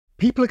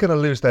People are going to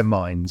lose their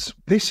minds.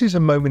 This is a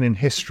moment in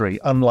history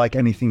unlike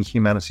anything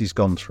humanity's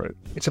gone through.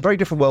 It's a very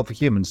different world for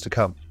humans to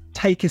come.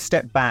 Take a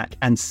step back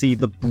and see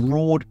the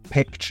broad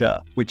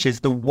picture, which is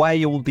the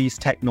way all these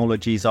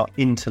technologies are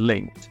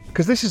interlinked.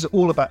 Because this is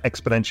all about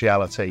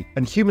exponentiality,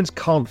 and humans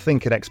can't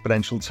think in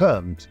exponential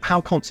terms.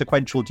 How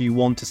consequential do you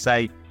want to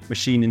say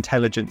machine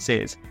intelligence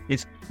is?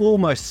 It's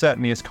almost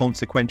certainly as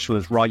consequential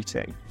as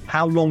writing.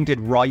 How long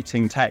did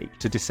writing take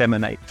to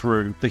disseminate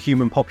through the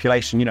human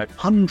population?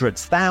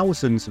 Hundreds,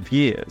 thousands of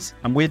years.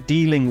 And we're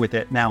dealing with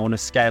it now on a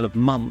scale of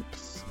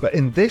months. But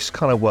in this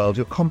kind of world,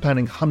 you're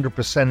compounding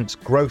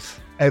 100% growth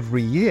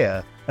every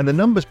year, and the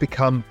numbers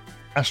become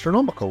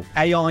astronomical.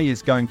 AI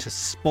is going to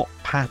spot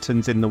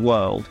patterns in the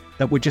world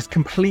that were just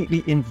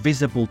completely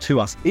invisible to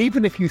us.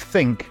 Even if you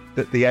think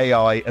that the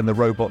AI and the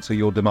robots are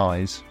your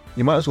demise,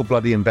 you might as well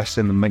bloody invest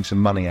in them and make some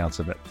money out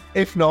of it.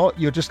 If not,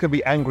 you're just going to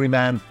be angry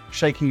man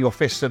shaking your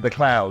fists at the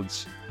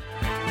clouds.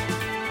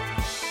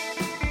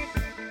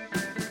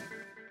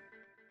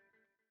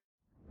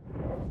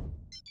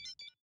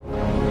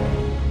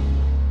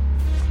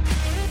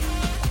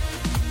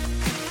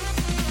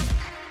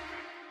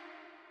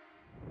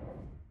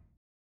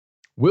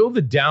 Will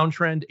the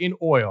downtrend in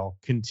oil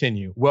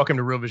continue? Welcome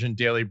to Real Vision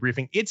Daily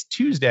Briefing. It's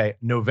Tuesday,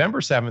 November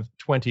 7th,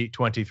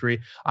 2023.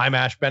 I'm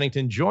Ash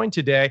Bennington, joined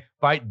today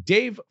by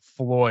Dave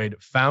Floyd,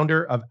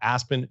 founder of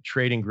Aspen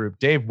Trading Group.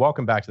 Dave,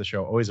 welcome back to the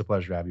show. Always a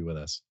pleasure to have you with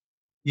us.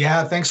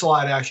 Yeah, thanks a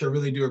lot, Ash. I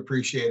really do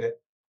appreciate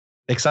it.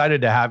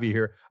 Excited to have you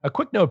here. A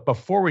quick note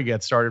before we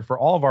get started, for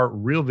all of our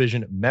Real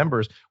Vision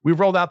members, we've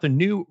rolled out the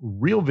new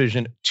Real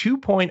Vision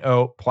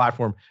 2.0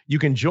 platform. You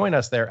can join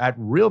us there at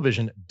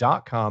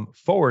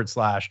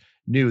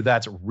realvision.com/new.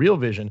 That's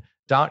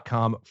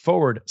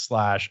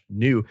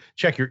realvision.com/new.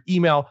 Check your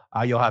email.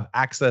 You'll have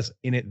access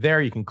in it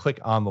there. You can click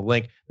on the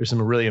link. There's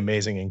some really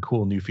amazing and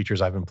cool new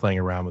features. I've been playing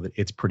around with it.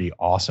 It's pretty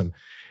awesome.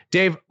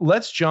 Dave,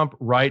 let's jump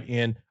right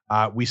in.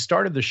 We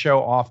started the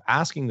show off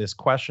asking this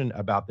question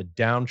about the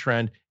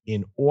downtrend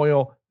in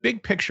oil.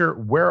 Big picture,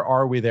 where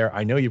are we there?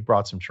 I know you've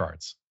brought some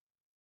charts.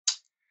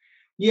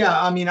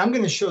 Yeah, I'm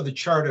going to show the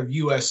chart of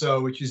USO,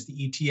 which is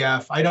the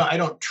ETF. I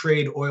don't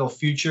trade oil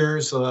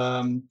futures,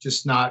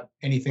 just not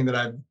anything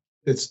that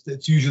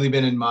it's usually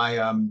been in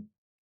my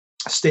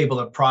stable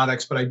of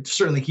products, but I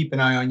certainly keep an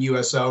eye on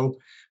USO,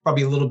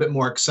 probably a little bit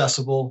more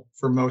accessible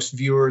for most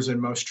viewers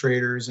and most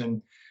traders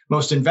and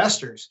most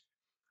investors.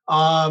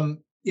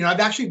 I've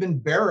actually been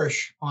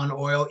bearish on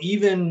oil,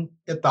 even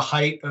at the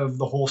height of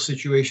the whole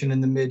situation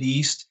in the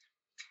Mideast.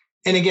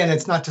 And again,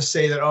 it's not to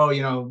say that,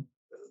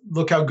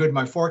 look how good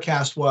my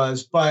forecast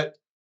was, but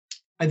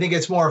I think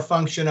it's more a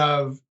function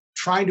of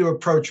trying to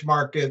approach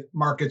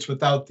markets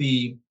without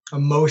the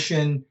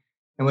emotion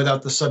and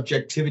without the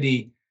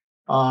subjectivity.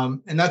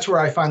 And that's where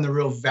I find the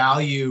real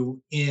value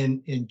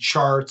in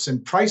charts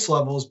and price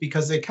levels,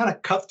 because they kind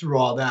of cut through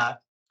all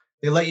that.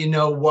 They let you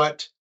know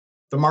what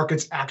the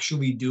market's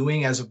actually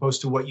doing as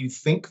opposed to what you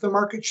think the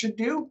market should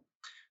do.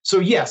 So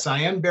yes, I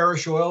am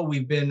bearish oil.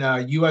 We've been,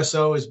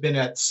 USO has been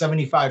at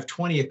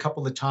 75.20 a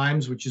couple of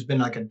times, which has been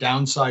like a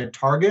downside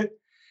target.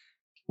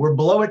 We're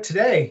below it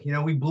today.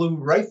 We blew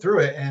right through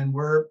it, and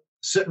we're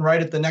sitting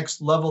right at the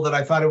next level that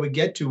I thought it would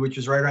get to, which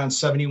is right around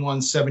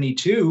 71,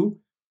 72.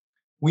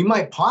 We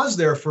might pause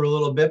there for a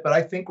little bit, but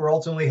I think we're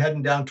ultimately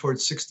heading down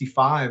towards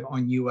 65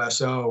 on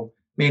USO.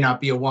 May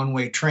not be a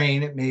one-way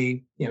train. It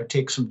may,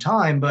 take some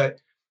time, but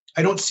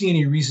I don't see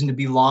any reason to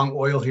be long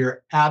oil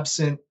here,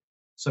 absent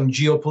some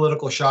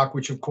geopolitical shock,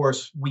 which of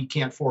course we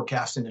can't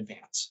forecast in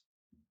advance.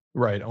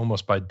 Right,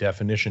 almost by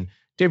definition.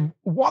 Dave,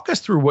 walk us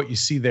through what you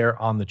see there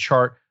on the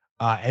chart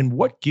and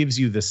what gives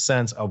you the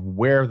sense of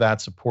where that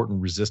support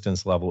and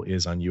resistance level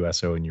is on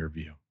USO in your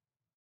view.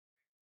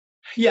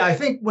 Yeah, I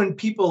think when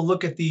people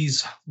look at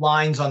these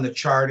lines on the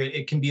chart,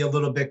 it can be a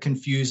little bit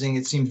confusing.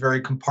 It seems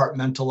very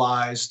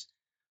compartmentalized.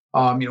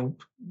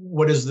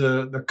 What is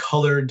the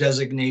color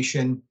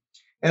designation?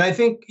 And I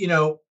think,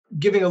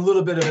 giving a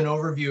little bit of an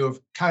overview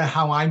of kind of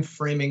how I'm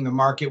framing the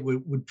market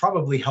would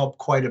probably help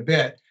quite a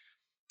bit.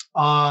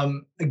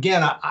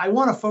 Again, I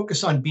want to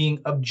focus on being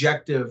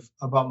objective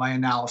about my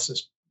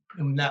analysis.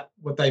 And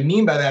what I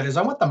mean by that is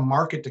I want the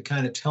market to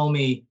kind of tell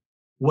me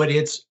what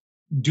it's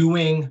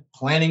doing,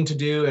 planning to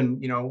do,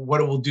 and what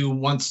it will do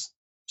once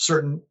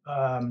certain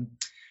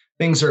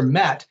things are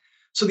met.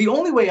 So the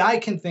only way I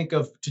can think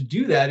of to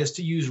do that is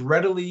to use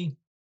readily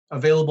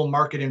available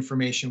market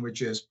information,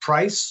 which is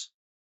price,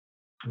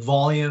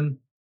 volume,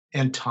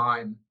 and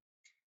time.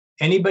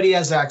 Anybody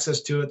has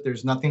access to it.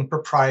 There's nothing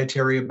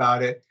proprietary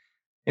about it.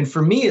 And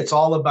for me, it's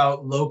all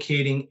about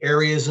locating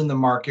areas in the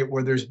market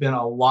where there's been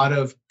a lot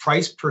of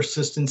price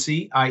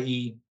persistency,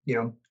 i.e.,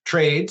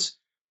 trades,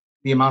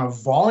 the amount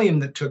of volume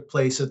that took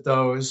place at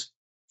those,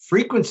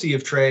 frequency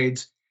of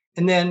trades,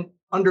 and then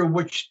under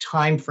which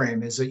time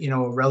frame. Is it,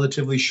 a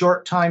relatively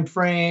short time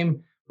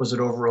frame? Was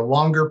it over a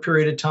longer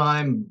period of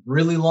time,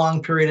 really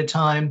long period of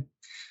time?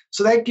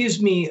 So that gives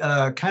me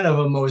kind of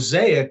a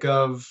mosaic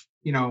of,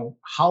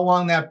 how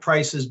long that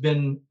price has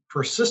been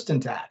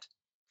persistent at.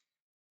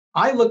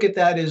 I look at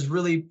that as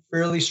really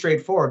fairly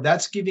straightforward.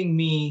 That's giving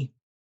me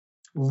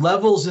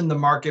levels in the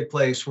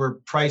marketplace where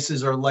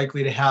prices are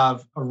likely to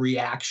have a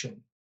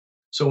reaction.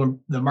 So when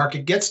the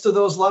market gets to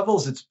those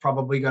levels, it's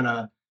probably going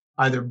to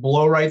either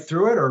blow right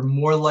through it, or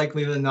more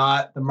likely than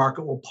not, the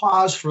market will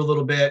pause for a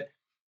little bit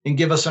and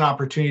give us an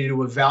opportunity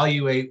to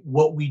evaluate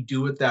what we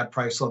do at that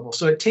price level.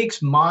 So it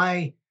takes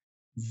my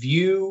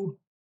view,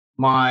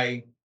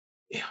 my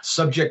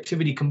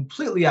subjectivity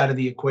completely out of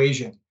the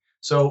equation.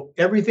 So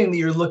everything that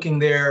you're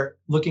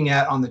looking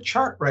at on the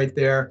chart right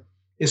there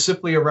is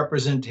simply a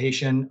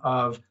representation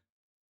of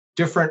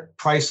different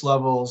price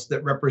levels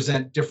that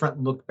represent different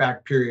look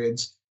back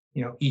periods,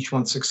 each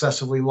one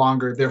successively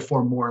longer,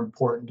 therefore more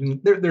important.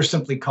 And they're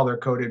simply color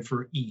coded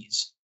for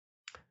ease.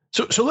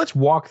 So let's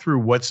walk through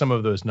what some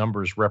of those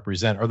numbers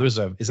represent. Is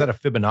that a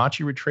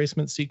Fibonacci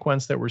retracement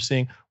sequence that we're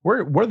seeing?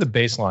 Where are the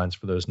baselines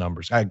for those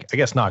numbers? I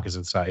guess not, because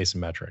it's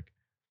asymmetric.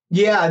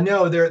 Yeah,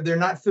 no, they're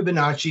not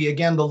Fibonacci.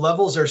 Again, the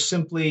levels are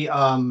simply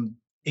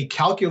a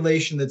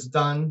calculation that's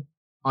done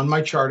on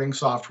my charting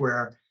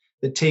software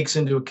that takes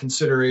into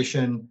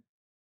consideration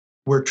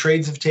where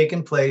trades have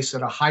taken place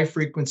at a high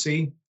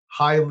frequency,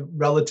 high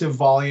relative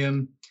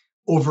volume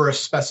over a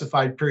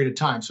specified period of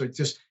time. So it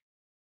just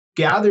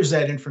gathers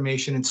that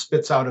information and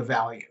spits out a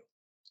value.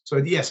 So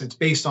yes, it's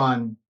based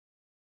on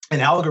an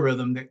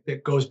algorithm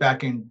that goes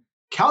back and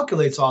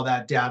calculates all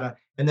that data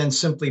and then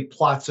simply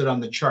plots it on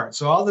the chart.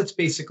 So all that's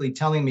basically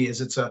telling me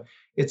is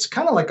it's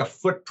kind of like a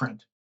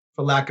footprint,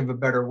 for lack of a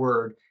better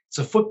word. It's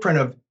a footprint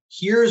of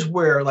here's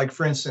where, like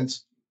for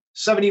instance,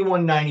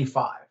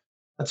 71.95.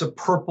 That's a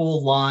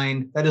purple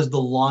line. That is the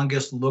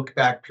longest look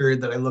back period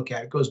that I look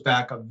at. It goes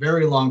back a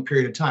very long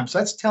period of time. So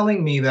that's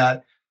telling me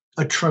that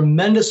a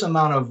tremendous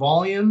amount of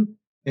volume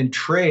and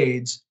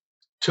trades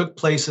took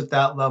place at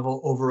that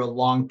level over a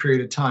long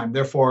period of time.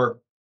 Therefore,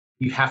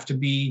 you have to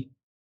be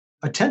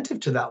attentive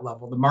to that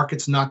level. The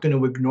market's not going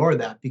to ignore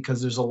that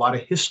because there's a lot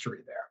of history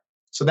there.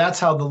 So that's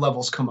how the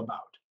levels come about.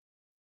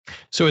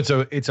 So it's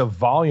a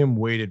volume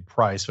weighted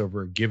price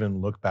over a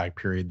given look back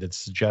period that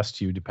suggests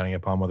to you, depending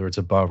upon whether it's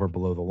above or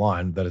below the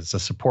line, that it's a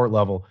support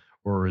level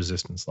or a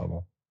resistance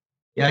level.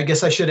 Yeah, I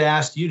guess I should have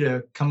asked you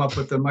to come up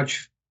with a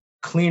much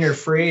cleaner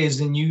phrase,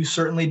 and you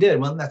certainly did.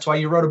 Well, that's why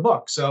you wrote a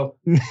book. So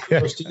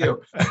kudos to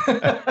you.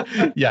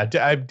 Yeah,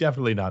 I'm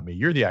definitely not me.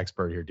 You're the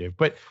expert here, Dave.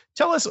 But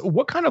tell us,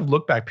 what kind of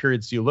look back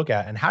periods do you look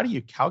at, and how do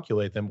you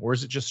calculate them? Or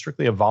is it just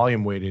strictly a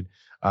volume weighted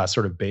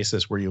sort of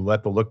basis where you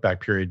let the look back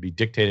period be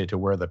dictated to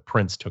where the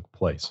prints took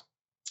place?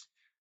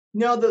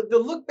 No, the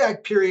look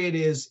back period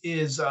is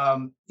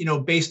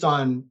based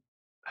on,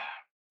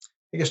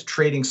 I guess,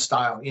 trading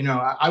style.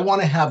 I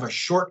want to have a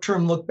short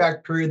term look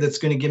back period that's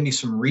going to give me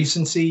some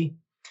recency.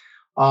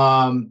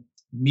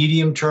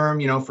 Medium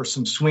term, for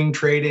some swing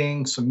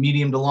trading, some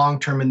medium to long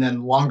term, and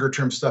then longer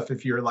term stuff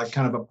if you're like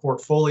kind of a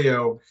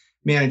portfolio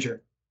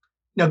manager.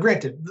 Now,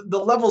 granted, the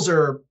levels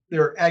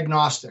they're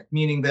agnostic,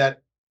 meaning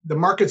that the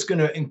market's going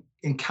to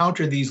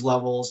encounter these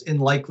levels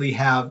and likely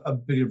have a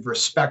bit of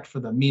respect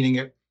for them,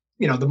 meaning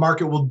the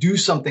market will do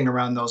something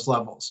around those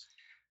levels.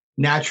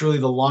 Naturally,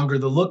 the longer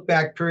the look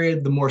back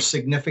period, the more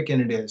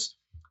significant it is.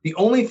 The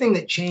only thing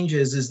that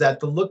changes is that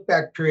the look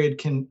back period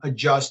can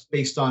adjust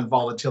based on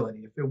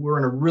volatility. If we're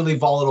in a really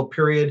volatile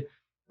period,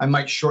 I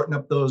might shorten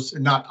up those,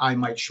 not I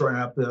might shorten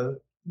up, the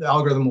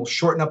algorithm will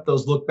shorten up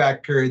those look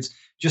back periods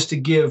just to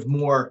give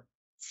more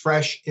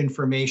fresh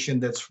information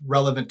that's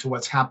relevant to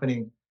what's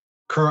happening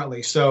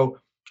currently. So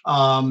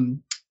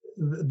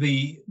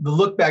the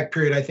look back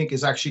period, I think,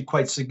 is actually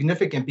quite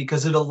significant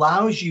because it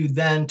allows you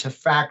then to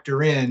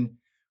factor in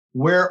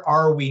where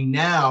are we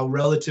now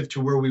relative to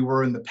where we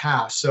were in the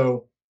past.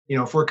 So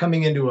if we're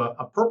coming into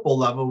a purple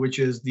level, which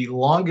is the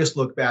longest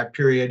look back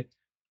period,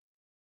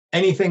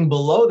 anything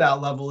below that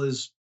level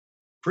is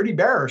pretty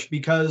bearish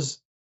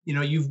because,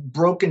 you've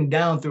broken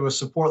down through a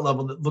support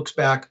level that looks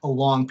back a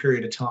long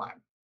period of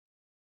time.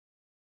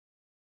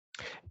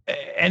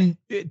 And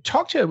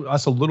talk to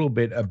us a little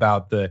bit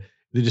about the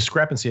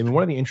discrepancy. I mean,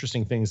 one of the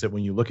interesting things that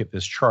when you look at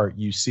this chart,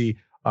 you see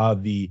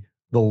the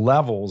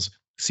levels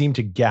seem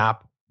to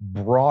gap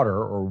broader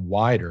or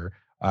wider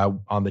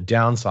on the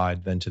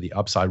downside than to the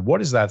upside. What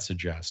does that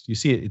suggest? You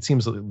see, it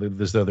seems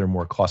as though they're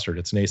more clustered.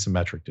 It's an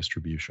asymmetric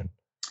distribution.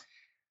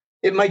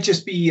 It might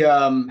just be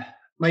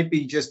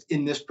just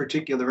in this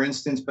particular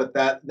instance, but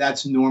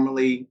that's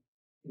normally,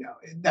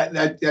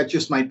 that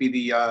just might be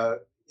the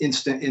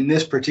instant in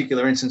this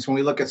particular instance. When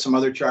we look at some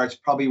other charts,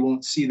 probably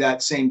won't see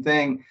that same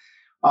thing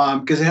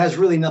because it has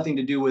really nothing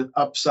to do with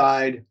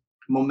upside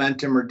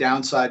momentum or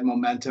downside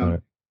momentum. Right.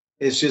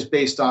 It's just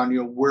based on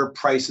where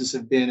prices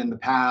have been in the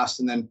past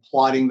and then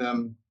plotting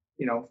them,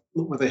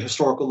 with a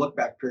historical look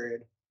back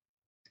period.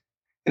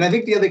 And I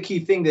think the other key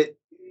thing that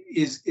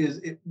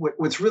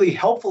what's really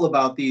helpful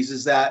about these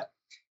is that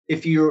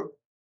if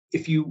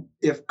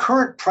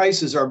current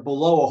prices are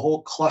below a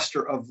whole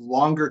cluster of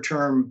longer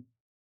term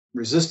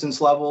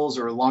resistance levels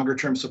or longer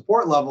term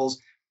support levels,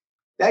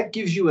 that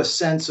gives you a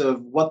sense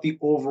of what the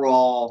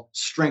overall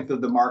strength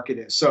of the market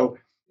is. So,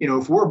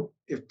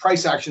 if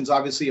price action is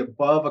obviously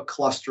above a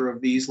cluster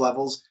of these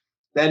levels,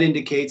 that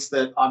indicates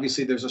that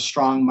obviously there's a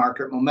strong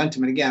market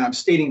momentum. And again, I'm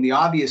stating the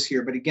obvious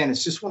here, but again,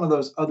 it's just one of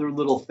those other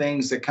little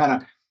things that kind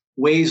of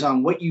weighs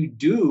on what you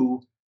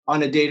do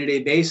on a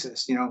day-to-day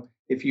basis.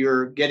 If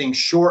you're getting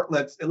short,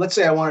 let's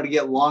say I wanted to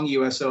get long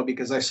USO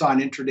because I saw an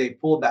intraday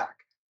pullback.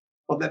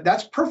 Well,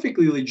 that's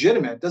perfectly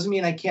legitimate. It doesn't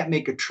mean I can't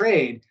make a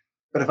trade.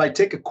 But if I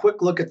take a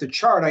quick look at the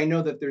chart, I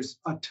know that there's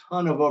a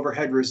ton of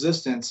overhead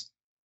resistance.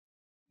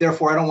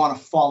 Therefore, I don't want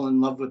to fall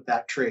in love with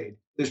that trade.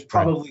 There's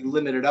probably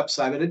limited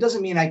upside, but it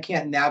doesn't mean I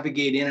can't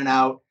navigate in and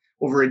out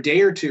over a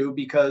day or two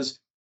because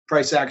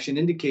price action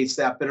indicates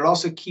that. But it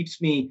also keeps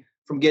me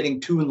from getting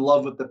too in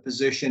love with the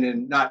position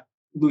and not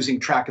losing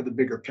track of the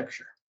bigger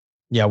picture.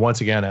 Yeah, once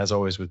again, as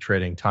always with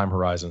trading, time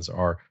horizons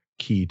are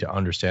key to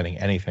understanding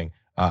anything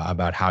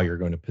about how you're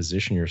going to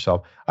position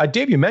yourself.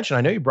 Dave, you mentioned,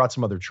 I know you brought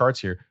some other charts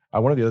here.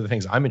 One of the other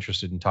things I'm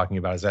interested in talking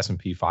about is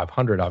S&P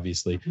 500,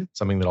 obviously,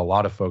 something that a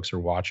lot of folks are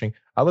watching.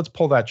 Let's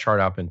pull that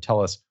chart up and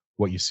tell us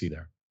what you see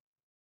there.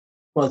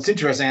 Well, it's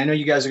interesting. I know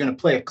you guys are going to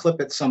play a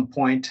clip at some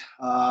point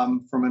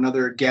from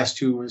another guest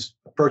who was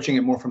approaching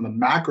it more from a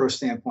macro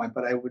standpoint,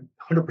 but I would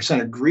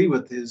 100% agree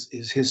with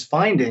his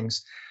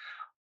findings.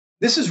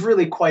 This is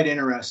really quite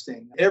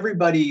interesting.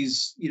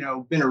 Everybody's,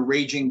 been a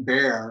raging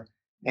bear,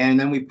 and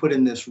then we put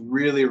in this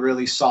really,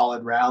 really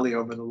solid rally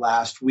over the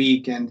last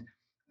week, and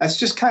that's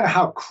just kind of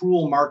how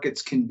cruel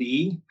markets can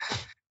be.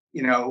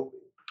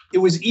 It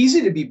was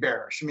easy to be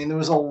bearish. I mean, there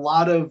was a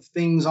lot of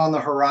things on the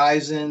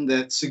horizon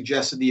that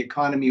suggested the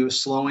economy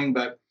was slowing.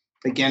 But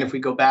again, if we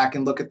go back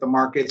and look at the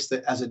markets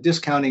that as a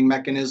discounting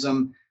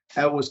mechanism,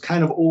 that was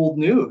kind of old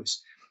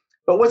news.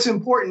 But what's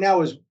important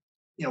now is,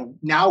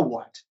 now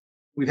what?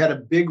 We've had a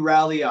big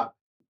rally up.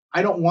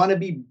 I don't want to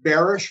be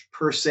bearish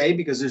per se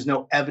because there's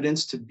no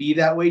evidence to be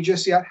that way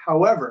just yet.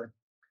 However,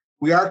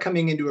 we are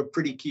coming into a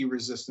pretty key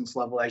resistance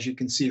level, as you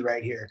can see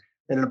right here.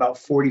 Then at about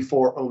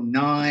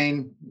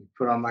 44.09,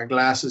 put on my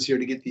glasses here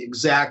to get the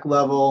exact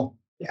level.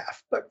 Yeah,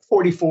 but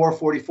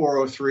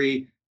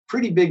 44.03,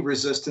 pretty big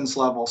resistance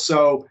level.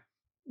 So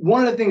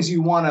one of the things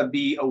you want to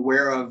be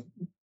aware of,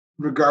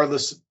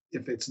 regardless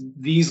if it's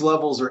these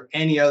levels or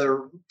any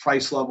other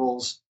price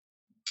levels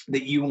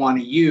that you want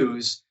to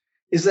use,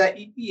 is that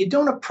you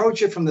don't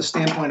approach it from the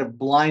standpoint of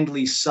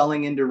blindly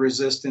selling into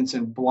resistance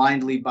and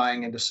blindly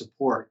buying into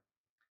support.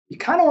 You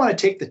kind of want to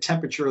take the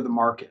temperature of the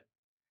market.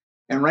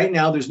 And right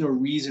now, there's no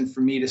reason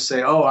for me to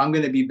say, oh, I'm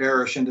going to be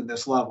bearish into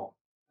this level.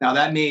 Now,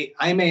 I may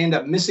end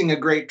up missing a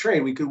great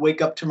trade. We could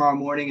wake up tomorrow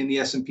morning and the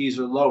S&Ps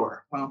are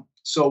lower. Well,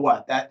 so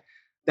what?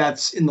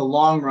 That's in the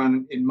long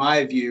run, in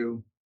my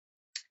view,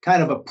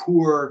 kind of a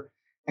poor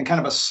and kind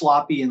of a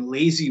sloppy and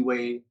lazy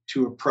way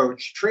to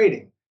approach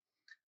trading.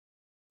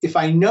 If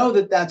I know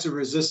that that's a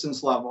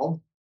resistance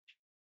level,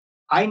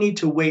 I need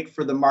to wait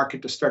for the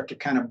market to start to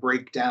kind of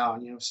break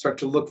down, start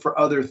to look for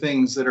other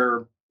things that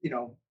are,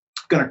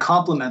 going to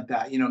complement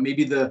that.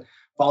 Maybe the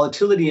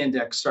volatility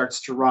index starts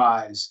to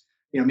rise.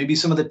 Maybe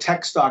some of the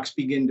tech stocks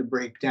begin to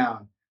break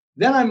down.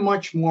 Then I'm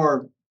much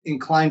more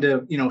inclined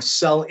to,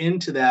 sell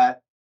into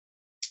that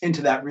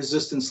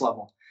resistance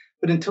level.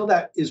 But until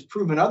that is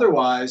proven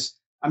otherwise,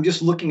 I'm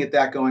just looking at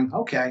that going,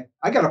 okay,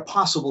 I got a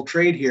possible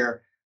trade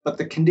here, but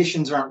the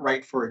conditions aren't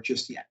right for it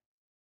just yet.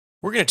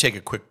 We're going to take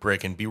a quick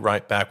break and be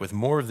right back with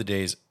more of the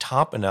day's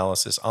top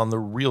analysis on the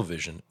Real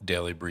Vision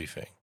Daily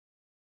Briefing.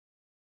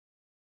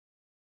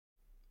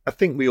 I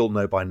think we all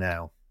know by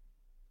now,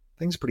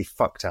 things are pretty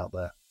fucked out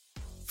there,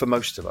 for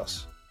most of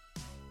us.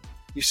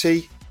 You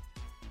see,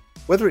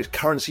 whether it's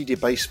currency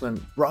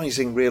debasement,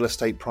 rising real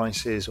estate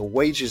prices, or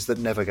wages that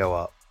never go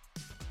up,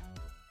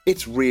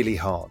 it's really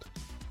hard.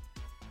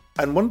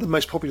 And one of the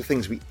most popular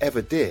things we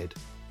ever did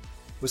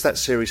was that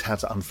series, How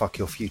to Unfuck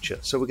Your Future.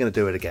 So we're going to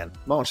do it again.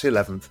 March the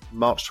 11th,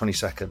 March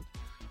 22nd.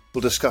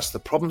 We'll discuss the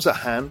problems at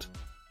hand,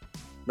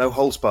 no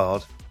holds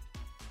barred,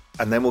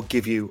 and then we'll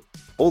give you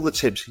all the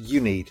tips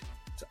you need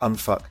to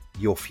unfuck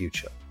your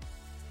future.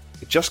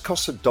 It just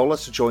costs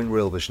 $1 to join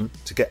Real Vision.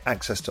 To get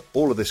access to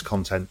all of this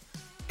content,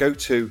 go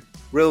to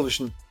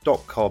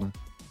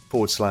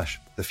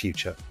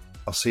realvision.com/thefuture.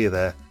 I'll see you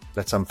there.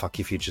 Let's unfuck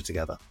your future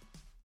together.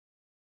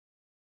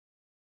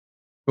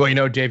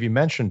 Well, Dave, you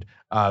mentioned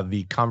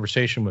the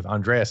conversation with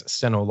Andreas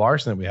Steno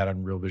Larsen that we had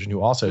on Real Vision,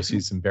 who also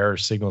sees some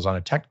bearish signals on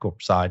a technical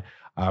side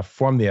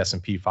from the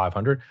S&P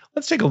 500.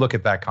 Let's take a look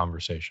at that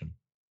conversation.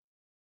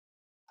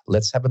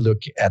 Let's have a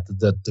look at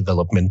the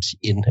development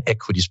in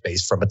equity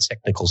space from a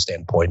technical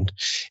standpoint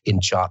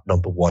in chart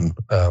number 1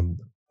 on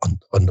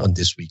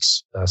this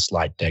week's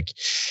slide deck.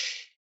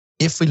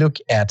 If we look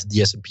at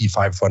the S&P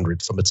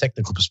 500 from a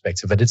technical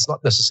perspective, and it's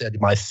not necessarily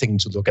my thing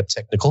to look at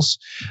technicals,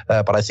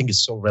 but I think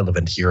it's so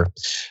relevant here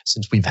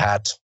since we've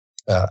had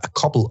a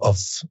couple of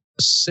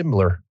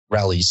similar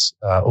rallies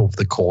over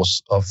the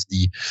course of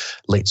the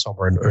late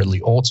summer and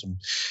early autumn.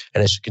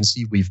 And as you can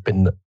see, we've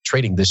been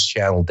trading this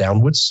channel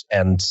downwards,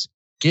 and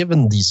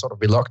given the sort of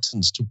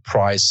reluctance to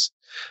price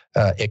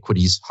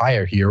equities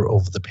higher here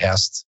over the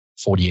past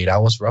 48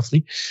 hours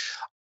roughly,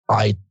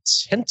 I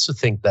tend to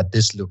think that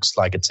this looks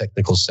like a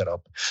technical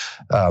setup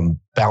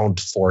bound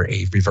for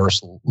a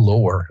reversal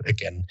lower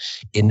again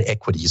in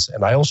equities.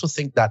 And I also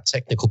think that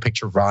technical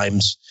picture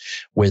rhymes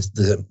with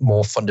the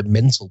more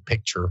fundamental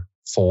picture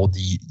for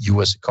the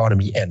US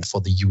economy and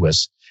for the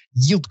US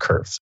yield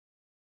curve.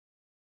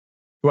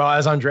 Well,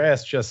 as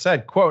Andreas just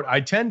said, quote, I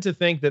tend to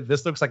think that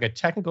this looks like a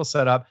technical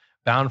setup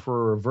bound for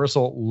a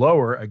reversal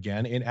lower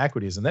again in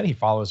equities. And then he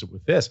follows it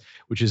with this,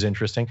 which is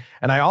interesting.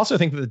 And I also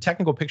think that the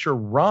technical picture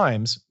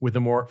rhymes with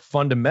a more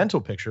fundamental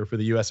picture for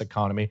the US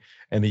economy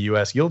and the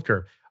US yield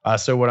curve.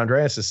 So what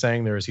Andreas is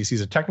saying there is he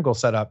sees a technical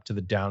setup to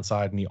the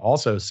downside, and he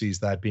also sees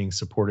that being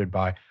supported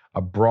by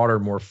a broader,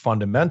 more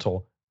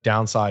fundamental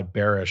downside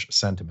bearish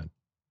sentiment.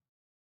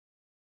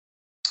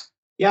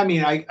 Yeah, I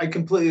mean, I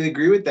completely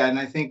agree with that. And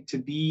I think to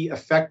be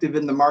effective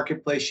in the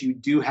marketplace, you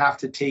do have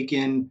to take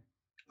in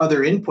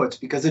other inputs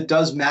because it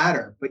does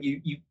matter. But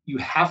you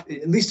have,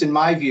 at least in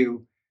my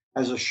view,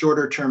 as a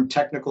shorter term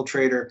technical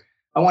trader,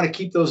 I want to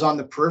keep those on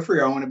the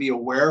periphery. I want to be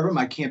aware of them.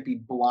 I can't be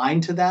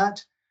blind to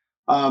that.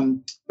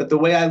 But the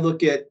way I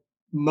look at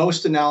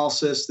most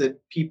analysis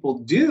that people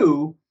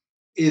do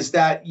is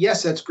that,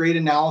 yes, that's great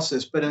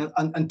analysis, but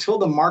until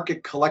the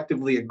market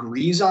collectively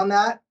agrees on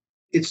that,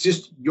 it's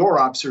just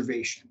your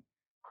observation.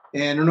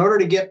 And in order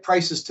to get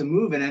prices to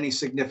move in any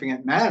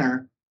significant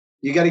manner,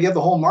 you got to get the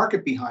whole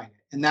market behind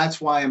it. And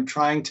that's why I'm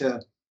trying to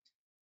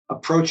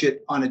approach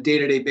it on a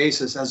day-to-day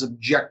basis as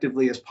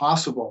objectively as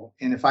possible.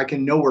 And if I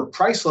can know where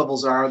price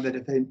levels are that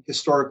have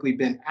historically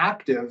been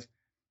active,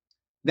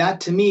 that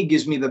to me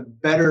gives me the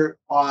better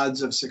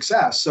odds of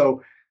success.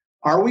 So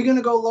are we going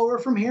to go lower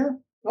from here?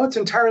 Well, it's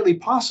entirely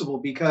possible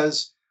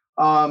because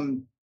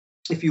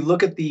if you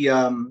look at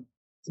the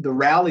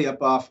rally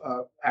up off,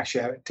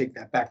 actually, I take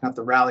that back, not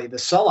the rally, the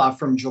sell-off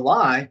from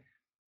July,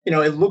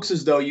 it looks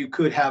as though you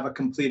could have a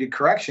completed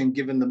correction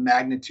given the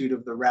magnitude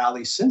of the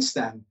rally since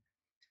then.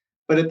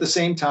 But at the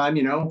same time,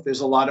 there's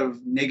a lot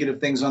of negative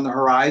things on the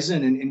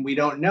horizon and we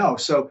don't know.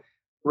 So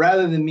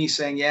rather than me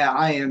saying, yeah,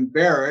 I am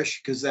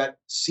bearish because that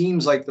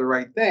seems like the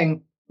right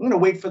thing, I'm going to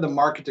wait for the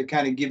market to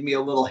kind of give me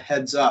a little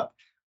heads up.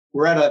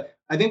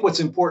 I think what's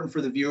important for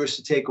the viewers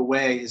to take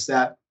away is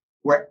that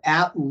we're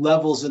at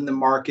levels in the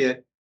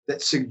market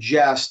that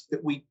suggest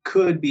that we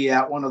could be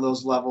at one of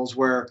those levels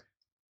where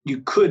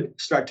you could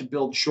start to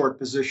build short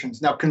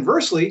positions. Now,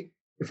 conversely,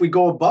 if we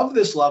go above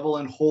this level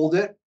and hold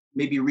it,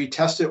 maybe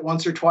retest it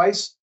once or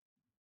twice,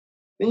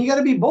 then you got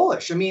to be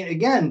bullish. I mean,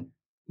 again,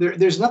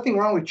 there's nothing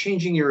wrong with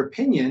changing your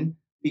opinion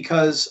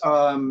because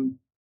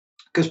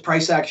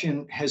price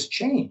action has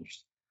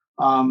changed.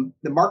 The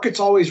market's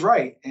always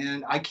right,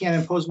 and I can't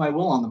impose my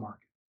will on the market.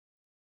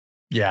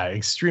 Yeah,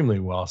 extremely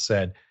well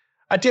said.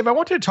 Dave, I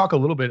wanted to talk a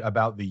little bit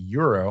about the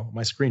euro.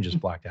 My screen just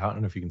blacked out. I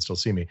don't know if you can still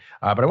see me,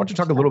 but I want to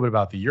talk a little bit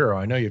about the euro.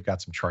 I know you've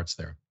got some charts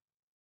there.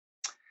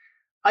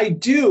 I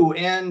do.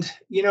 And,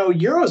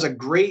 euro is a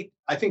great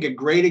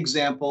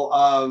example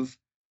of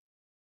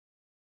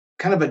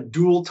kind of a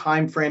dual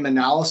time frame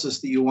analysis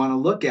that you want to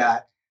look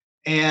at.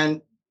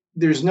 And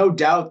there's no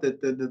doubt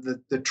that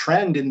the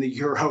trend in the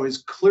euro is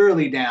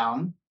clearly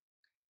down.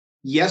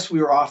 Yes, we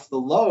were off the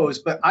lows,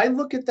 but I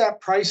look at that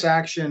price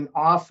action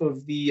off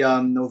of the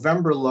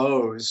November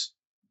lows,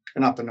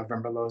 not the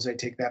November lows. I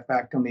take that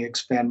back. Let me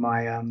expand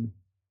my,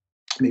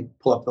 let me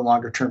pull up the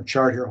longer term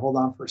chart here. Hold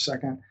on for a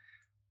second.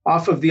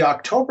 Off of the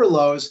October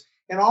lows.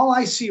 And all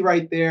I see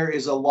right there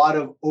is a lot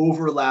of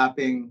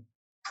overlapping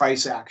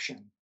price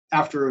action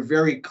after a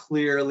very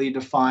clearly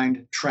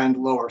defined trend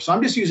lower. So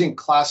I'm just using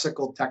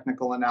classical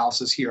technical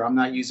analysis here. I'm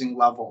not using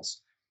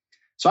levels.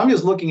 So I'm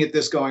just looking at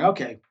this going,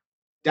 okay,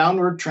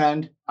 downward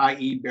trend,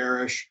 i.e.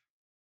 bearish,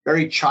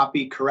 very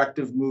choppy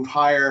corrective move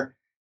higher,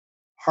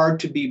 hard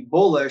to be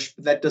bullish,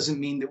 but that doesn't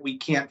mean that we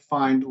can't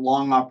find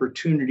long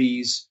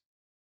opportunities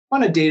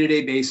on a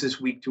day-to-day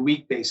basis,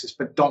 week-to-week basis,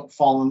 but don't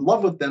fall in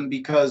love with them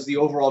because the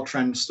overall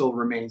trend still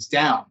remains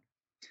down.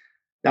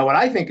 Now, what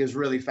I think is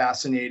really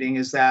fascinating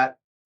is that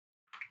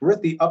we're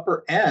at the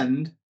upper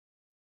end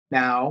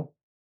now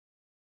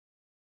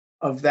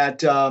of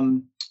that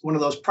one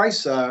of those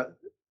price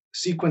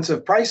sequence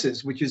of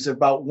prices, which is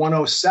about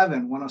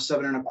 107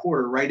 and a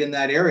quarter, right in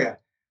that area.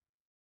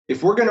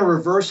 If we're going to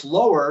reverse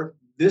lower,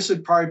 this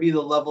would probably be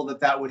the level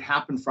that would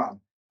happen from.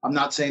 I'm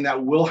not saying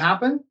that will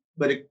happen,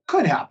 but it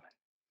could happen.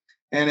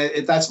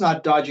 And that's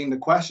not dodging the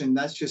question.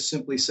 That's just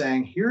simply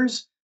saying,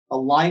 here's a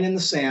line in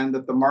the sand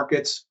that the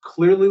market's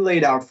clearly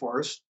laid out for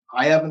us.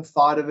 I haven't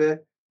thought of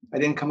it. I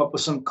didn't come up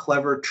with some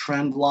clever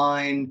trend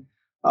line,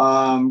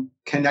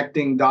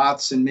 connecting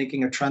dots and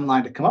making a trend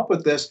line to come up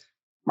with this.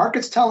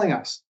 Market's telling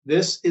us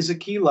this is a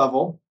key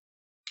level.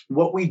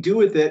 What we do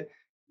with it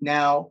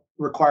now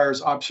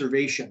requires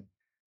observation.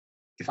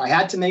 If I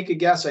had to make a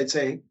guess, I'd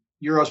say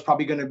Euro's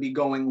probably going to be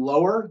going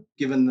lower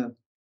given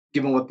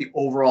what the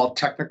overall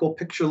technical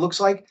picture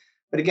looks like.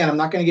 But again, I'm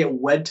not going to get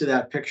wed to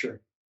that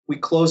picture. We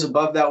close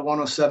above that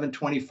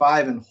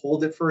 107.25 and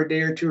hold it for a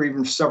day or two or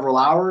even several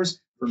hours.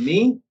 For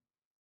me,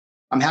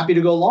 I'm happy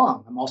to go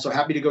long. I'm also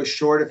happy to go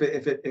short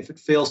if it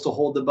fails to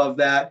hold above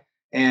that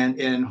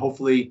and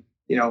hopefully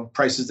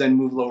prices then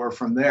move lower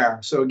from there.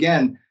 So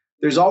again,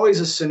 there's always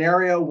a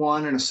scenario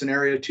one and a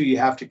scenario two you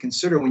have to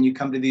consider when you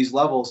come to these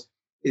levels.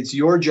 It's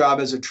your job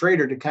as a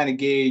trader to kind of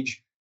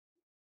gauge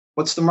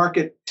what's the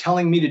market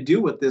telling me to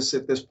do with this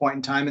at this point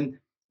in time. And,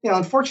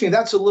 unfortunately,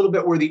 that's a little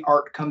bit where the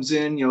art comes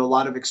in, a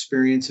lot of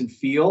experience and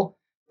feel,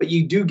 but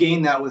you do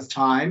gain that with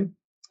time.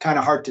 It's kind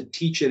of hard to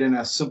teach it in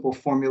a simple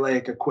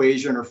formulaic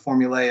equation or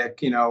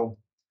formulaic,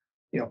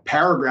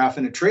 paragraph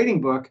in a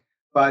trading book.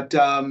 But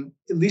at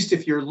least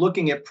if you're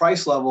looking at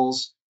price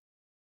levels,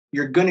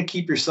 you're going to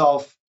keep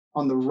yourself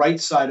on the right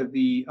side of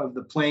the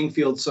playing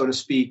field, so to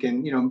speak,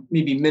 and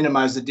maybe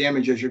minimize the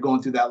damage as you're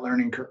going through that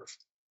learning curve.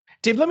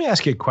 Dave, let me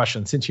ask you a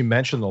question. Since you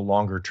mentioned the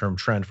longer term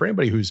trend, for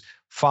anybody who's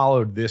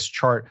followed this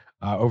chart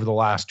over the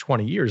last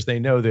 20 years, they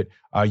know that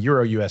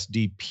Euro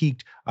USD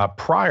peaked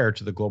prior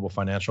to the global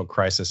financial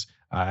crisis.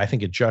 I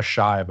think at just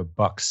shy of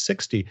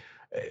 $1.60.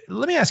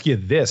 Let me ask you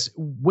this: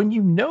 when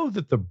you know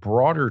that the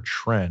broader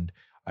trend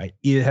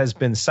it has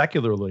been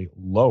secularly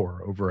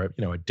lower over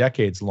a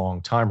decades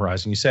long time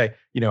horizon, you say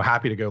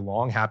happy to go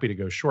long, happy to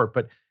go short,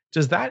 but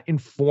does that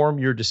inform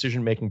your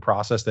decision-making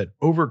process that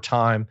over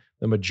time,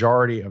 the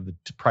majority of the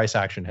price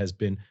action has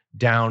been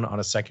down on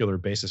a secular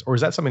basis? Or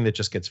is that something that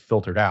just gets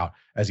filtered out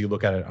as you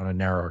look at it on a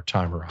narrower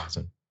time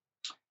horizon?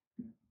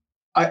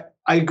 I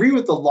agree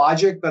with the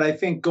logic, but I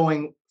think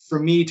for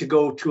me to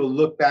go to a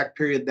look back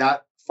period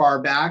that far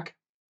back,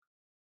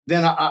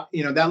 then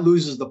that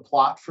loses the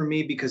plot for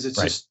me because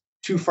it's just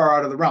too far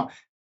out of the realm.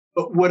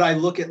 But would I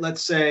look at,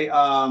 let's say,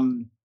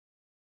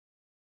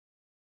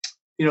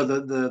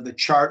 the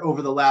chart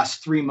over the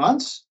last 3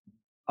 months?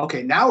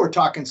 Okay, now we're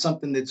talking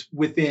something that's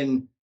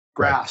within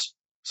grasp,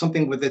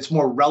 something that's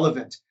more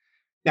relevant.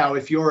 Now,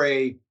 if you're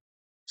a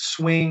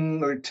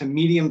swing or to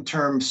medium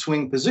term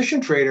swing position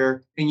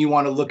trader and you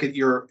want to look at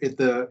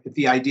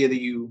the idea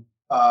that you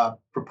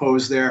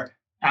propose there,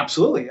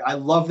 absolutely, I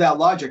love that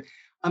logic.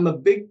 I'm a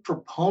big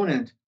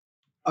proponent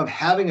of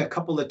having a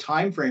couple of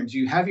time frames.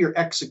 You have your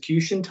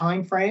execution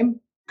time frame.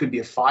 Could be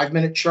a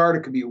 5-minute chart,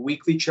 it could be a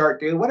weekly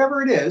chart, daily,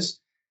 whatever it is.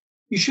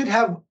 You should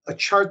have a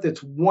chart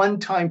that's one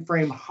time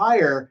frame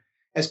higher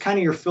as kind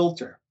of your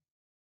filter,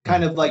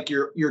 kind of like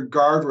your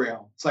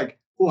guardrail. It's like,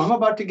 oh, I'm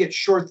about to get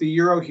short the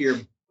euro here,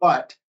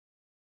 but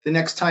the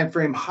next time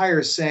frame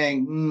higher is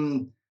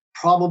saying,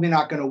 probably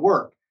not going to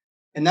work.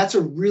 And that's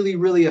a really,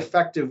 really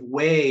effective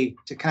way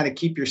to kind of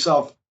keep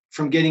yourself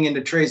from getting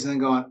into trades and then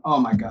going, oh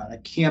my God, I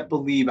can't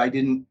believe I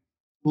didn't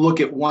look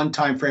at one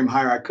time frame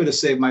higher. I could have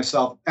saved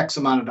myself X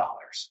amount of dollars.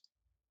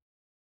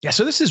 Yeah,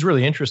 so this is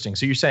really interesting.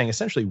 So you're saying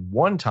essentially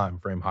one time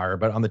frame higher,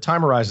 but on the time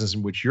horizons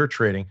in which you're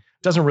trading,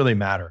 it doesn't really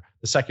matter.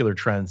 The secular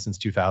trend since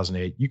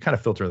 2008, you kind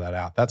of filter that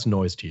out. That's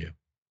noise to you.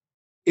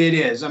 It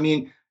is. I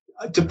mean,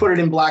 to put it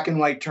in black and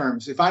white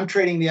terms, if I'm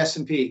trading the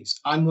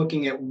S&Ps, I'm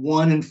looking at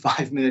 1 and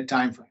 5 minute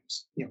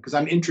timeframes, because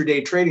I'm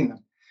intraday trading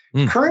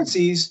them.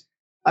 Currencies,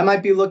 I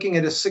might be looking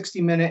at a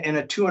 60-minute and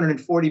a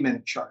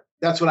 240-minute chart.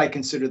 That's what I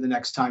consider the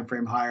next time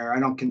frame higher. I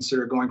don't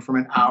consider going from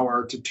an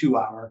hour to 2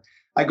 hour.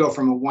 I go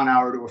from a 1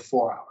 hour to a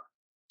 4 hour.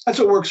 That's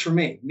what works for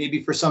me.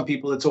 Maybe for some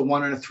people, it's a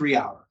 1 and a 3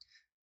 hour.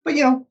 But,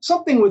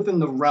 something within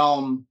the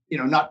realm,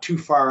 not too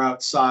far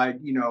outside,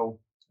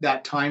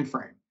 that time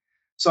frame.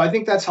 So I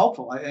think that's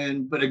helpful.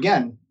 But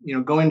again,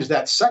 going to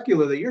that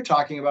secular that you're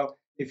talking about,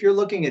 if you're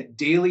looking at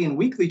daily and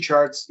weekly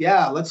charts,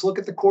 yeah, let's look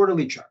at the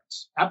quarterly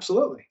charts.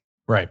 Absolutely.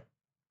 Right.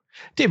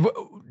 Dave,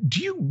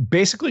 do you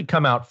basically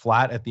come out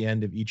flat at the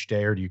end of each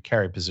day, or do you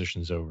carry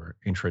positions over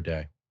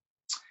intraday?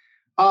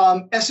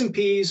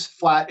 S&Ps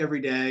flat every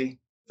day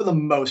for the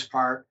most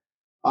part.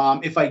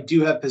 If I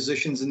do have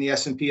positions in the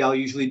S&P, I'll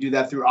usually do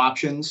that through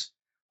options.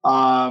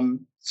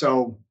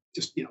 So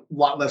just a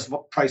lot less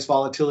price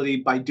volatility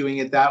by doing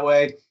it that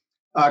way.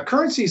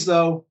 Currencies,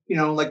 though,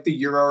 like the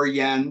euro or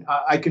yen,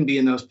 I can be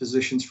in those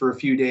positions for a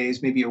few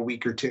days, maybe a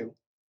week or two.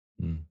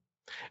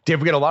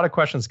 Dave, we got a lot of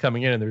questions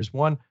coming in, and there's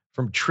one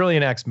from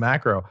TrillionX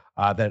Macro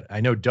that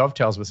I know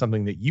dovetails with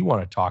something that you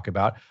want to talk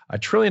about.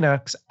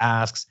 TrillionX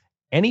asks,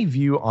 any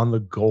view on the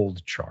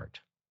gold chart?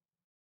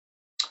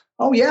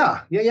 Oh,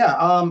 yeah.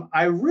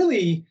 I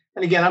really,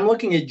 and again, I'm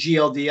looking at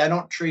GLD. I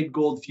don't trade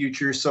gold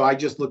futures, so I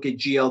just look at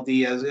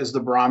GLD as the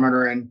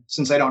barometer. And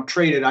since I don't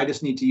trade it, I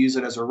just need to use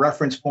it as a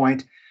reference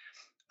point.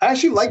 I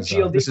actually like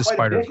GLD. This is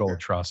Spider Gold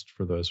Trust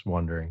for those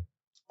wondering.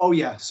 Oh,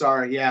 yeah.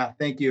 Sorry. Yeah.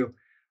 Thank you.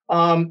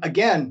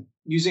 Again,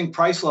 using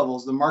price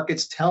levels, the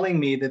market's telling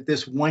me that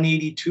this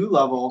 182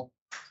 level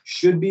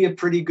should be a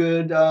pretty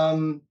good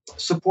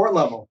support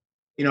level.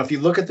 If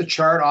you look at the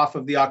chart off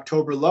of the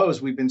October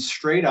lows, we've been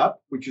straight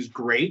up, which is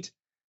great.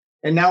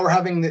 And now we're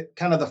having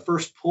the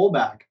first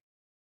pullback.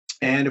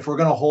 And if we're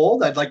going to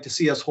hold, I'd like to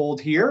see us hold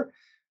here.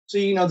 So,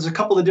 there's a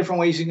couple of different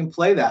ways you can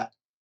play that.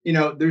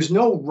 There's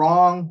no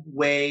wrong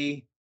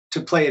way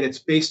to play it. It's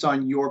based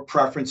on your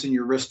preference and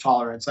your risk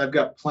tolerance. I've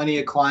got plenty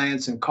of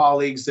clients and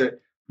colleagues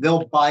that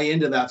they'll buy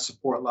into that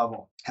support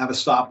level, have a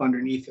stop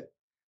underneath it.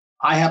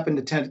 I happen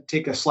to tend to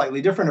take a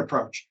slightly different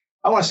approach.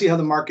 I want to see how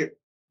the market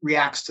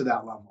reacts to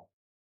that level.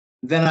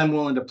 Then I'm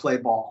willing to play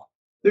ball.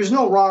 There's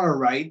no wrong or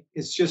right.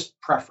 It's just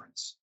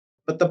preference.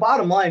 But the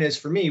bottom line is,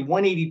 for me,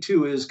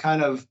 182 is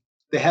kind of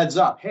the heads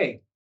up.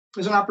 Hey,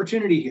 there's an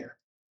opportunity here.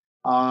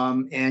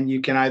 And you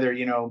can either,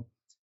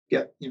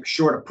 get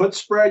short a put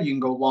spread, you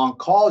can go long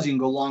calls, you can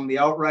go long the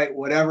outright,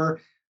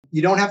 whatever.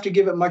 You don't have to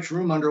give it much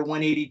room under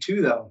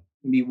 182, though.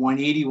 Maybe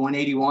 180,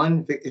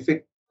 181. If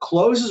it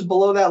closes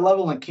below that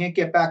level and can't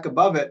get back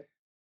above it,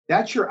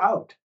 that's your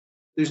out.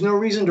 There's no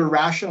reason to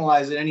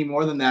rationalize it any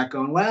more than that,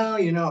 going,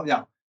 well,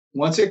 no.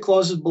 Once it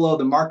closes below,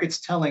 the market's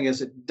telling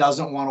us it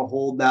doesn't want to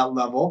hold that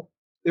level.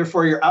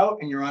 Therefore, you're out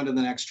and you're on to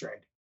the next trade.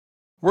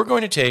 We're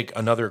going to take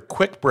another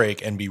quick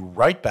break and be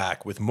right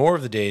back with more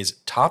of the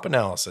day's top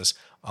analysis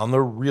on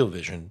the Real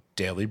Vision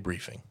Daily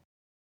Briefing.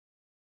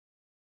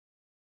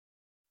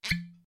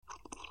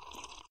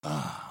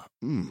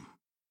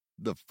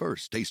 The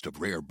first taste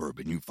of rare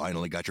bourbon you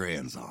finally got your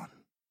hands on.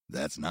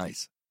 That's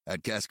nice.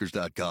 At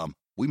Caskers.com,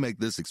 we make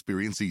this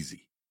experience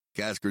easy.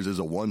 Caskers is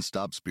a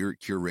one-stop spirit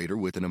curator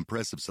with an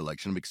impressive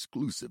selection of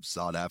exclusive,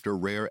 sought-after,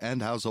 rare,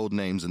 and household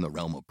names in the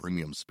realm of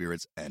premium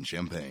spirits and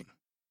champagne.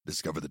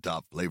 Discover the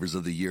top flavors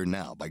of the year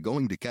now by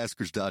going to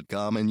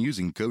Caskers.com and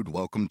using code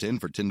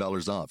WELCOME10 for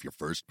 $10 off your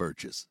first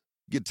purchase.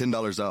 Get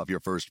 $10 off your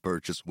first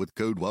purchase with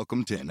code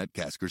WELCOME10 at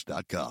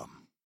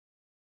Caskers.com.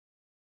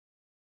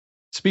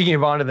 Speaking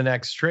of on to the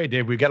next trade,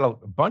 Dave, we got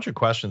a bunch of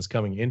questions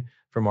coming in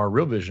from our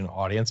Real Vision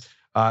audience.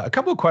 A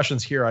couple of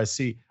questions here I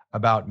see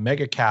about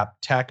mega cap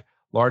tech,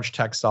 large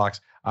tech stocks.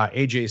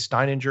 AJ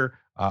Steininger,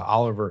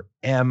 Oliver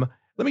M.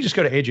 Let me just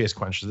go to AJ's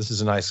question. This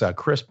is a nice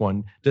crisp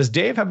one. Does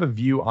Dave have a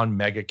view on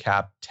mega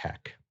cap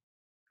tech?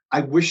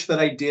 I wish that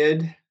I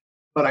did,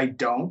 but I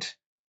don't.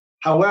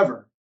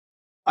 However,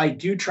 I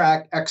do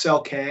track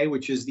XLK,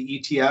 which is the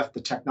ETF,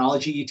 the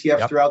technology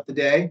ETF, throughout the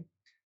day,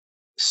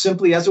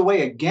 simply as a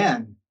way,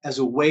 again, as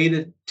a way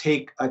to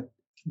take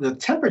the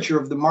temperature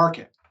of the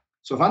market.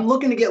 So if I'm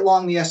looking to get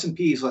long the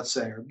S&Ps, let's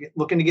say, or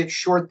looking to get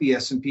short the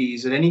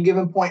S&Ps at any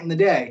given point in the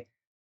day,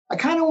 I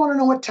kind of want to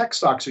know what tech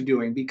stocks are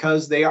doing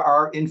because they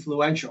are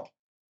influential.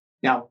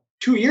 Now,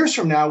 2 years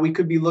from now, we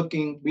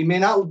may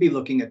not be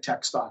looking at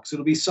tech stocks.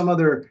 It'll be some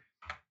other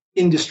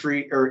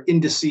industry or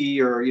indice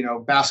or,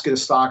 basket of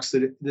stocks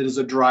that is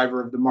a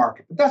driver of the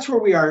market. But that's where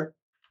we are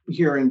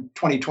here in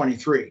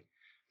 2023.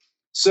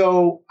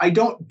 So I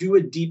don't do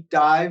a deep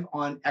dive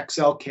on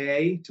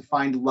XLK to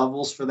find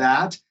levels for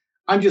that.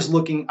 I'm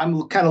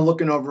kind of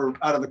looking over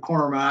out of the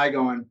corner of my eye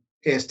going,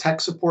 hey, is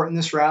tech supporting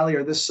this rally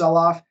or this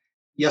sell-off?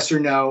 Yes or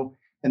no?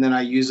 And then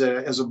I use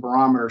it as a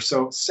barometer.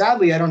 So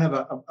sadly, I don't have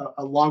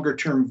a longer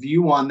term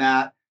view on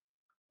that.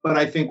 But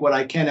I think what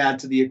I can add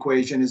to the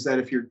equation is that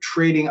if you're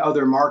trading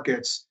other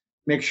markets,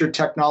 make sure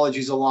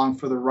technology's along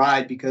for the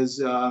ride because,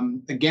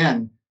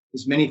 again,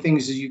 as many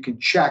things as you can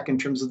check in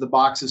terms of the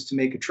boxes to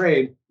make a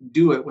trade,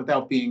 do it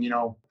without being,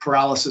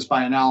 paralysis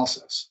by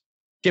analysis.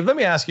 Dave, let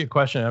me ask you a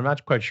question. I'm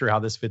not quite sure how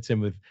this fits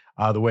in with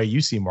the way you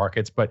see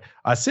markets, but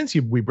since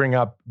we bring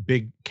up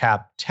big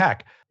cap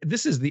tech,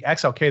 this is the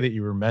XLK that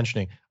you were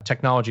mentioning,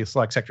 Technology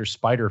Select Sector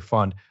Spider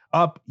Fund,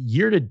 up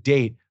year to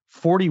date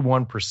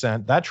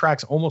 41%. That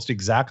tracks almost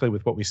exactly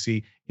with what we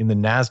see in the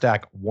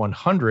NASDAQ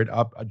 100,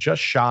 up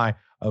just shy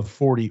of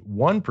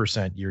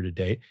 41% year to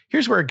date.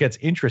 Here's where it gets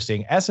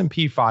interesting.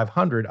 S&P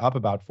 500 up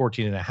about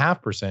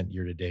 14.5%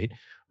 year to date,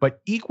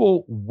 but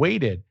equal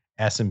weighted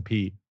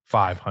S&P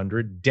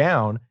 500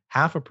 down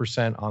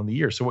 0.5% on the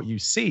year. So what you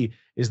see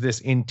is this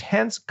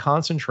intense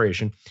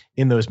concentration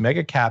in those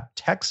mega cap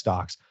tech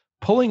stocks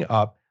pulling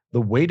up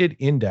the weighted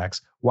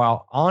index,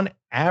 while on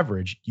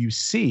average, you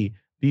see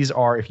these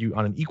are, if you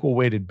on an equal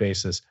weighted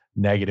basis,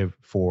 negative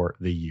for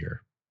the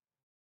year.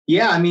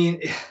 Yeah, I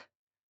mean,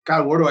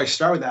 God, where do I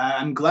start with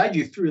that? I'm glad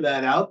you threw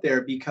that out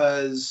there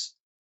because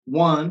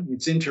one,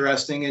 it's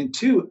interesting. And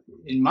two,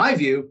 in my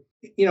view,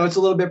 it's a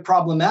little bit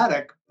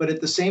problematic, but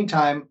at the same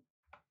time,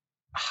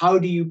 how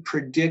do you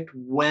predict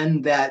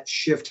when that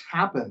shift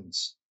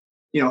happens,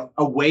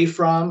 away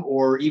from,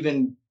 or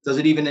even, does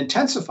it even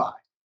intensify?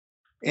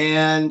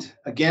 And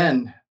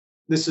again,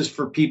 this is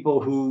for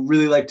people who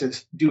really like to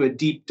do a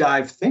deep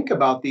dive, think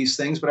about these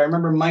things. But I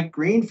remember Mike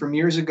Green from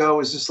years ago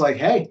was just like,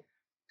 hey,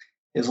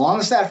 as long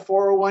as that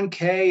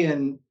 401k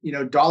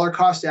and, dollar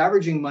cost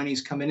averaging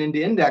money's coming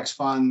into index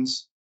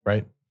funds,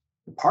 right,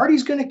 the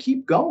party's going to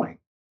keep going.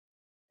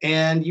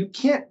 And you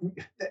can't,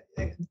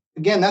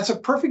 again, that's a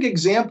perfect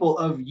example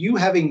of you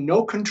having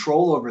no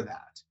control over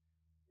that.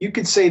 You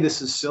could say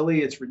this is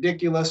silly, it's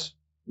ridiculous.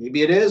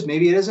 Maybe it is,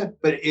 maybe it isn't,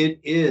 but it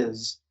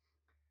is.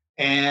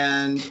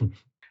 And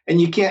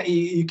you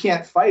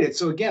can't fight it.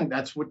 So again,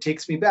 that's what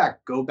takes me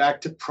back. Go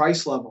back to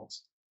price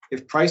levels.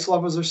 If price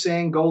levels are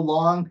saying go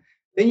long,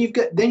 then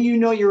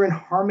you're in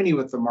harmony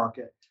with the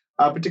market.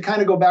 But to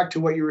kind of go back to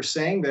what you were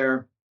saying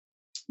there,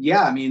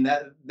 yeah, I mean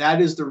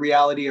that is the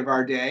reality of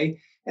our day.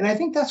 And I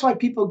think that's why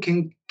people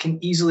can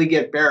easily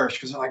get bearish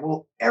because they're like,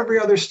 well, every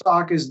other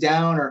stock is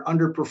down or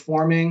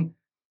underperforming.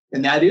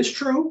 And that is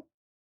true.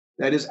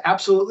 That is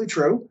absolutely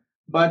true.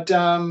 But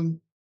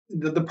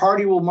the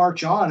party will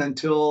march on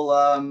until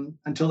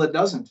it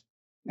doesn't.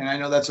 And I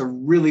know that's a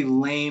really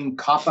lame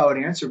cop-out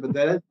answer, but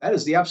that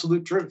is the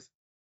absolute truth.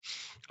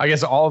 I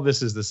guess all of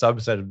this is the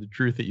subset of the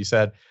truth that you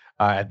said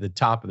at the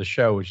top of the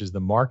show, which is the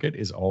market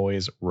is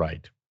always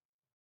right.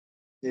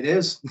 It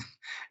is.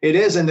 It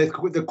is. And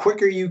the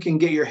quicker you can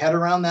get your head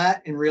around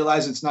that and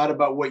realize it's not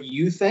about what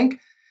you think,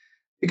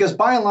 because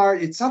by and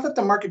large, it's not that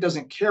the market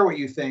doesn't care what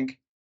you think.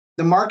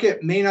 The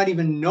market may not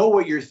even know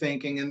what you're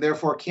thinking and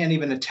therefore can't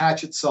even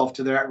attach itself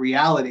to that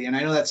reality. And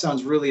I know that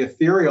sounds really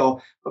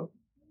ethereal, but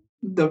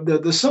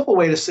the simple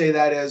way to say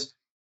that is,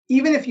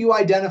 even if you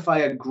identify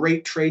a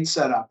great trade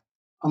setup,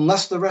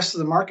 unless the rest of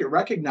the market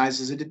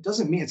recognizes it, it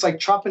doesn't mean it's like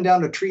chopping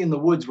down a tree in the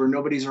woods where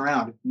nobody's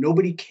around.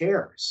 Nobody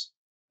cares.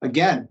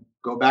 Again,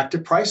 go back to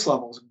price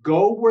levels.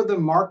 Go where the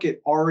market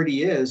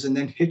already is and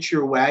then hitch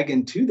your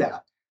wagon to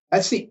that.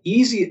 That's the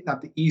easy,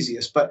 not the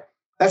easiest, but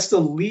that's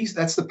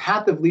the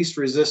path of least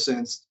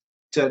resistance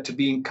to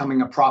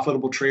becoming a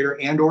profitable trader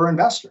and or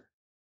investor.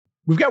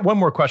 We've got one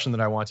more question that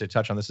I want to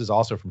touch on. This is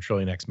also from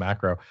TrillionX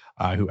Macro,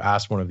 who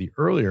asked one of the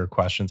earlier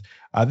questions.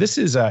 This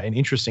is an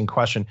interesting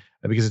question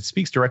because it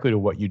speaks directly to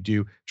what you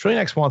do.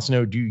 TrillionX wants to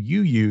know, do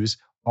you use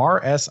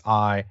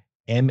RSI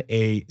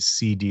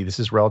MACD? This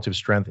is relative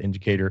strength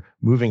indicator,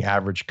 moving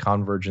average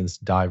convergence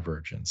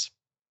divergence.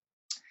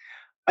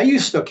 I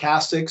use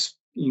stochastics.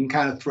 You can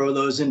kind of throw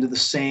those into the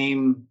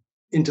same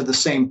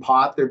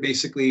pot. They're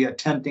basically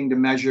attempting to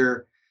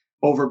measure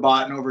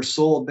overbought and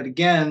oversold. But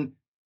again,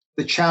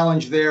 the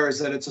challenge there is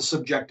that it's a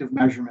subjective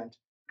measurement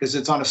because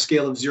it's on a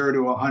scale of 0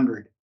 to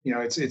 100.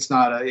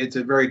 It's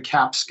a very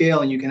capped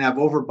scale, and you can have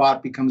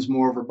overbought becomes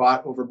more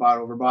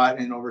overbought,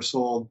 and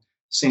oversold,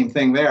 same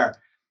thing there.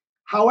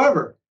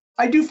 However,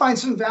 I do find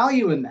some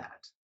value in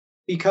that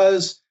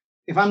because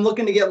if I'm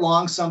looking to get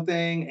long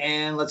something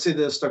and let's say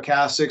the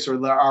stochastics or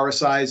the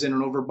RSI is in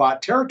an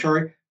overbought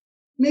territory,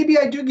 maybe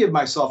I do give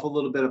myself a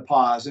little bit of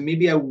pause and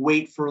maybe I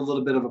wait for a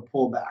little bit of a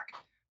pullback.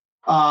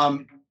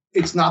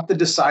 It's not the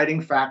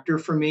deciding factor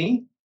for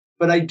me,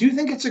 but I do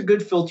think it's a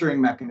good filtering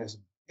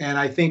mechanism. And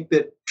I think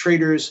that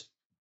traders,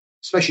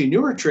 especially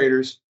newer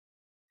traders,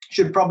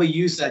 should probably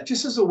use that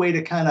just as a way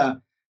to kind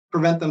of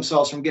prevent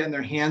themselves from getting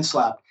their hand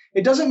slapped.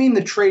 It doesn't mean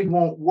the trade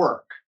won't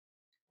work.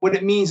 What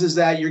it means is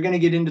that you're going to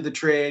get into the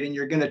trade and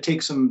you're going to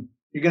take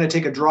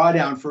a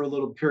drawdown for a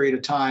little period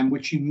of time,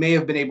 which you may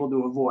have been able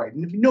to avoid.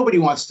 Nobody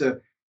wants to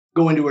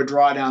go into a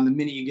drawdown the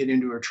minute you get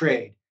into a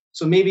trade.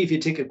 So maybe if you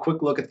take a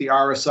quick look at the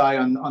RSI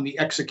on the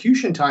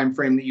execution time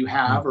frame that you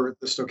have or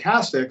the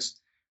stochastics,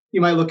 you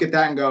might look at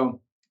that and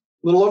go,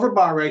 a little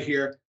overbought right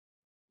here.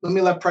 Let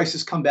me let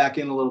prices come back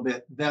in a little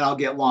bit, then I'll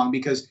get long.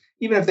 Because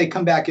even if they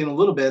come back in a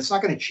little bit, it's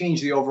not going to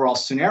change the overall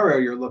scenario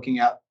you're looking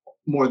at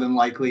more than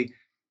likely.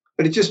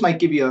 But it just might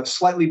give you a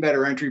slightly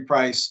better entry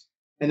price,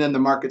 and then the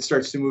market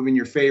starts to move in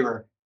your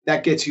favor.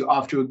 That gets you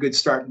off to a good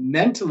start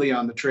mentally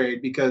on the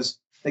trade because,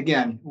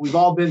 again, we've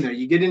all been there.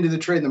 You get into the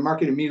trade and the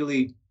market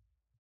immediately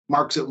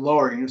marks it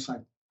lower, and it's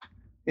like,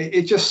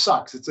 it just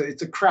sucks.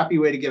 It's a crappy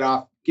way to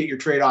get your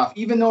trade off.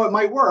 Even though it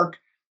might work,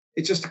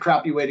 it's just a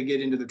crappy way to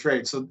get into the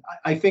trade. So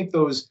I think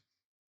those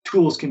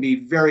tools can be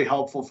very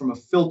helpful from a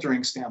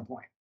filtering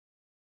standpoint.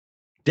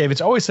 Dave, it's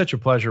always such a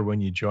pleasure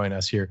when you join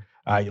us here.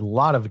 A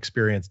lot of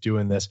experience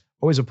doing this.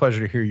 Always a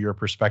pleasure to hear your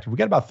perspective. We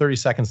got about 30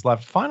 seconds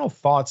left. Final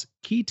thoughts,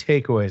 key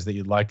takeaways that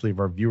you'd like to leave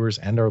our viewers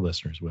and our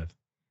listeners with.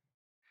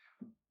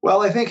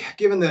 Well, I think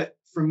given that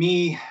for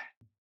me,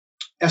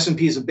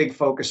 S&P is a big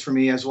focus for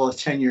me, as well as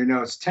 10-year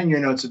notes. 10-year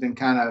notes have been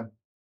kind of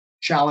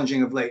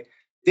challenging of late.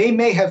 They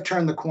may have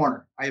turned the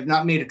corner. I have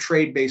not made a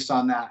trade based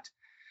on that.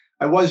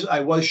 I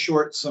was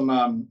short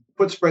some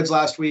put spreads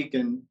last week,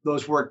 and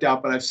those worked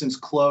out, but I've since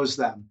closed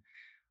them.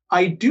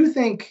 I do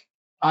think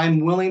I'm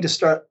willing to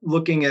start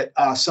looking at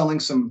selling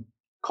some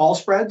call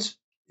spreads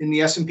in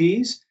the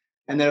S&Ps.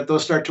 And then if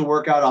those start to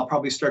work out, I'll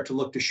probably start to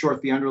look to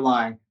short the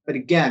underlying. But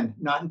again,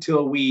 not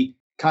until we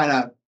kind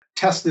of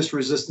test this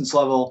resistance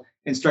level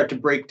and start to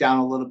break down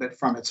a little bit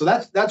from it. So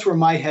that's where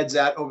my head's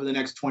at over the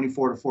next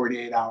 24 to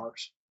 48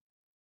 hours.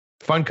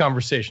 Fun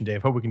conversation,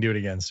 Dave. Hope we can do it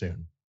again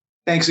soon.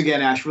 Thanks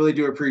again, Ash. Really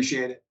do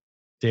appreciate it.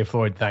 Dave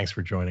Floyd, thanks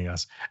for joining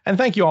us. And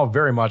thank you all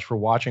very much for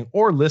watching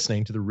or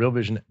listening to the Real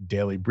Vision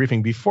Daily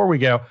Briefing. Before we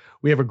go,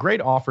 we have a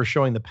great offer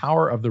showing the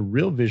power of the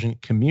Real Vision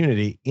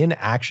community in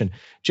action.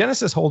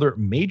 Genesis holder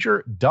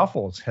Major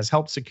Duffels has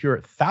helped secure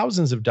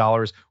thousands of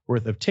dollars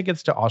worth of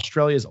tickets to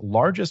Australia's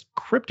largest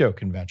crypto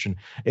convention.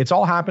 It's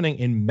all happening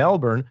in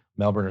Melbourne,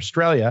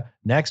 Australia,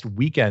 next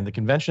weekend. The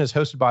convention is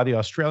hosted by the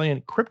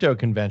Australian Crypto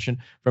Convention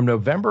from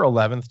November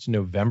 11th to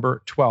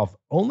November 12th.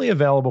 Only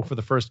available for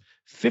the first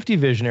 50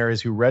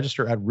 visionaries who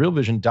register at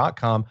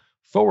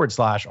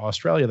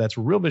realvision.com/Australia. That's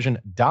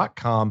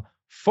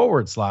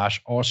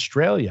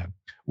realvision.com/Australia.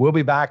 We'll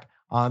be back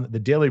on the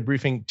Daily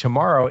Briefing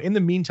tomorrow. In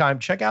the meantime,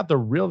 check out the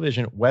Real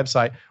Vision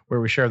website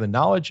where we share the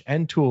knowledge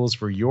and tools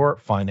for your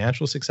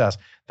financial success.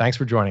 Thanks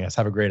for joining us.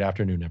 Have a great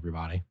afternoon,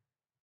 everybody.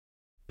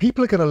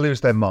 People are going to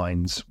lose their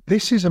minds.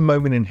 This is a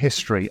moment in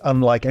history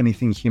unlike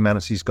anything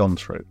humanity's gone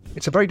through.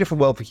 It's a very different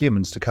world for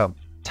humans to come.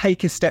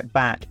 take a step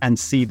back and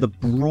see the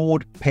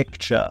broad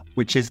picture,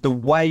 which is the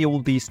way all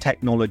these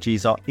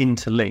technologies are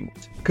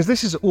interlinked. Because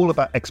this is all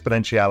about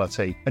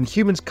exponentiality, and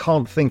humans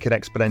can't think in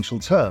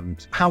exponential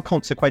terms. How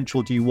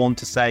consequential do you want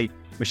to say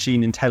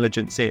machine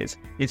intelligence is?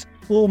 It's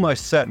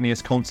almost certainly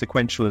as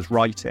consequential as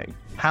writing.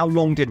 How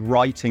long did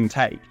writing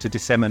take to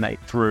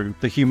disseminate through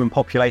the human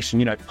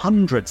population?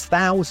 Hundreds,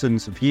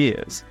 thousands of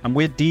years. And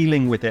we're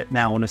dealing with it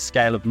now on a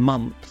scale of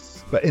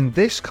months. But in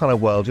this kind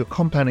of world, you're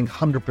compounding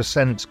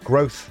 100%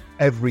 growth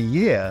every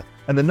year,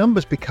 and the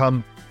numbers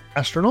become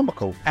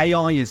astronomical.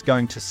 AI is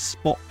going to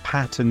spot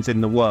patterns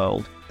in the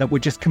world that were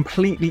just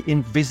completely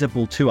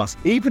invisible to us.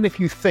 Even if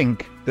you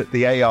think that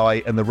the AI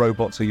and the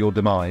robots are your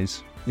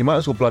demise, you might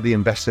as well bloody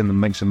invest in them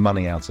and make some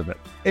money out of it.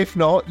 If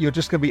not, you're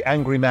just going to be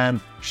angry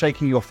man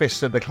shaking your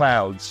fists at the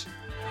clouds